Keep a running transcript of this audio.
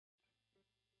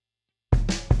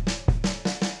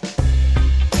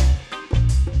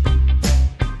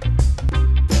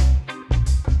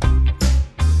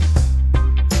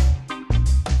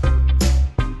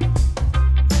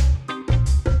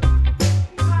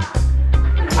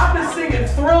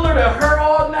with her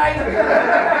all night.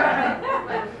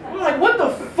 I'm like, what the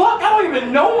fuck? I don't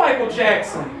even know Michael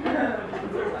Jackson.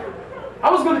 I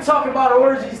was going to talk about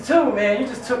orgies too, man. You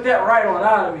just took that right on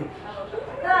out of me.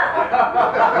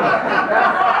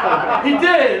 He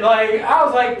did. Like, I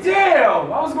was like,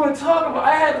 damn. I was going to talk about.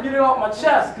 I had to get it off my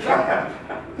chest.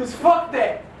 Cause fuck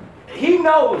that. He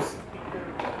knows.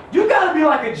 You gotta be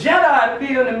like a Jedi to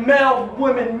be in a male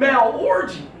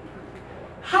orgy.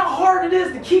 How hard it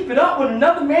is to keep it up with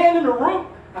another man in the room.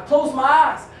 I close my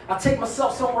eyes. I take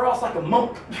myself somewhere else like a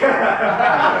monk.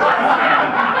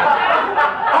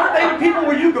 Aren't they the people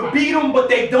where you could beat them but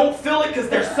they don't feel it because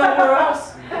they're somewhere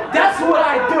else? That's what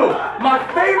I do. My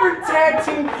favorite tag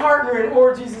team partner in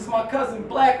orgies is my cousin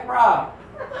Black Rob.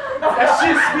 That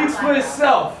shit speaks for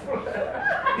itself.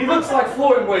 He looks like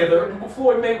Floyd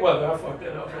Mayweather. I fucked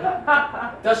that up.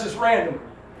 That's just random.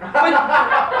 But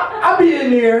I be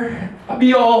in there. I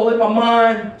be all in my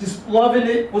mind, just loving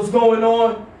it, what's going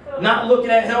on, not looking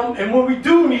at him. And when we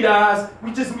do meet eyes,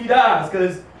 we just meet eyes,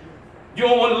 because you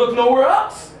don't want to look nowhere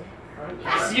else.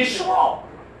 I see a schlong.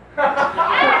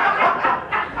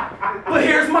 But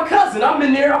here's my cousin. I'm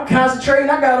in there, I'm concentrating,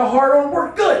 I got a heart on,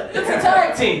 we're good. It's a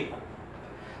tag team.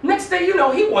 Next thing you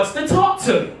know, he wants to talk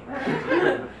to me.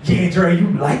 Yeah, Dre, you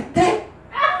like that?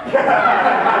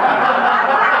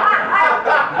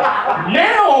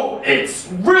 Now it's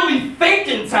really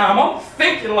thinking time. I'm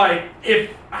thinking like,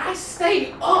 if I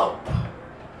stay up,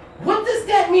 what does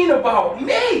that mean about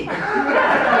me?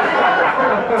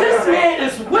 This man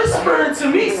is whispering to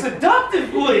me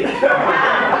seductively.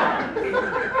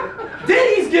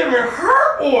 Then he's giving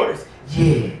her orders.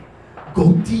 Yeah,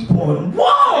 go deep on him.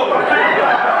 Whoa!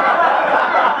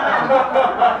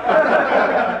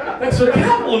 Thanks for the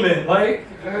compliment. Like,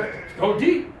 go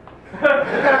deep.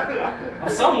 I'm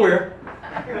somewhere.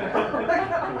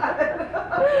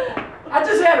 I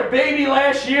just had a baby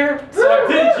last year, so I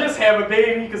didn't just have a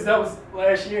baby because that was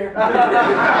last year.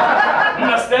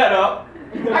 Messed that up.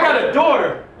 I got a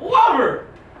daughter. Love her.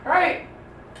 Right?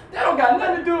 That don't got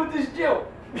nothing to do with this joke.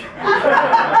 I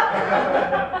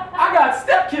got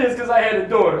stepkids because I had a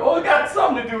daughter. Oh, it got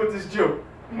something to do with this joke.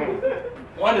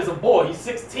 One is a boy, he's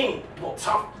 16. Oh,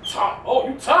 tough. Oh,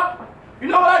 you tough? You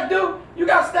know what I do? You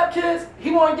got stepkids,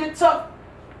 he want to get tough.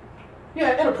 You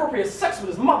had inappropriate sex with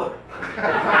his mother.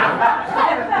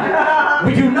 Well,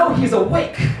 you know he's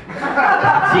awake.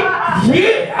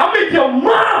 Yeah, I'm in your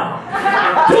mom.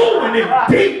 Doing it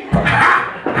deep.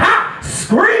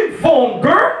 Scream for him,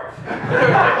 girl.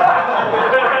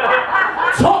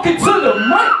 Talking to the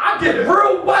mic, I get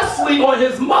real Wesley on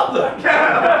his mother.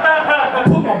 I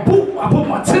put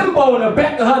my Timbo in the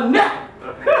back of her neck.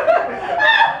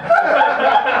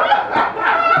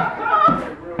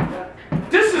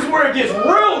 This is where it gets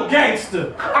real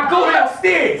gangster. I go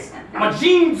downstairs, my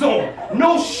jeans on,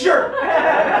 no shirt.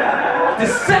 The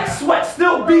sex sweat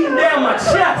still beating down my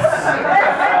chest.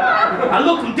 I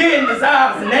look him dead in his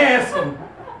eyes and ask him,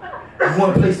 you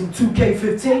want to play some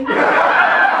 2K15?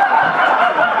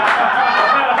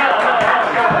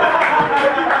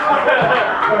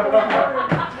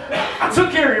 I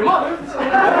took care of your mother.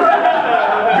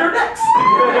 You're next.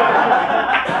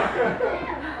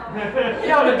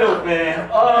 Y'all the dope, man.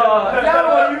 If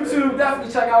y'all on YouTube,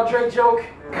 definitely check out Drake Joke.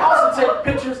 Also take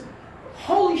pictures.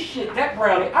 Holy shit, that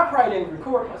brownie, I probably didn't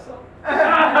record myself.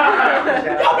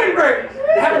 Y'all been great.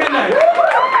 Have a good night.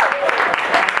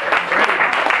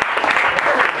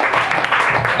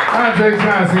 Andre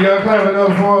Johnson, y'all clap it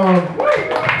up for him.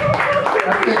 I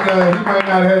think he might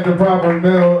not have the proper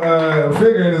male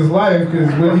figure in his life,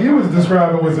 because what he was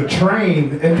describing was a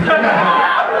train. It's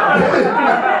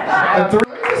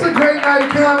a great night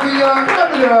of comedy, y'all.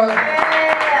 Clap it up.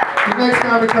 The next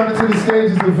comic coming to the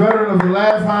stage is the veteran of the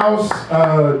Laugh House.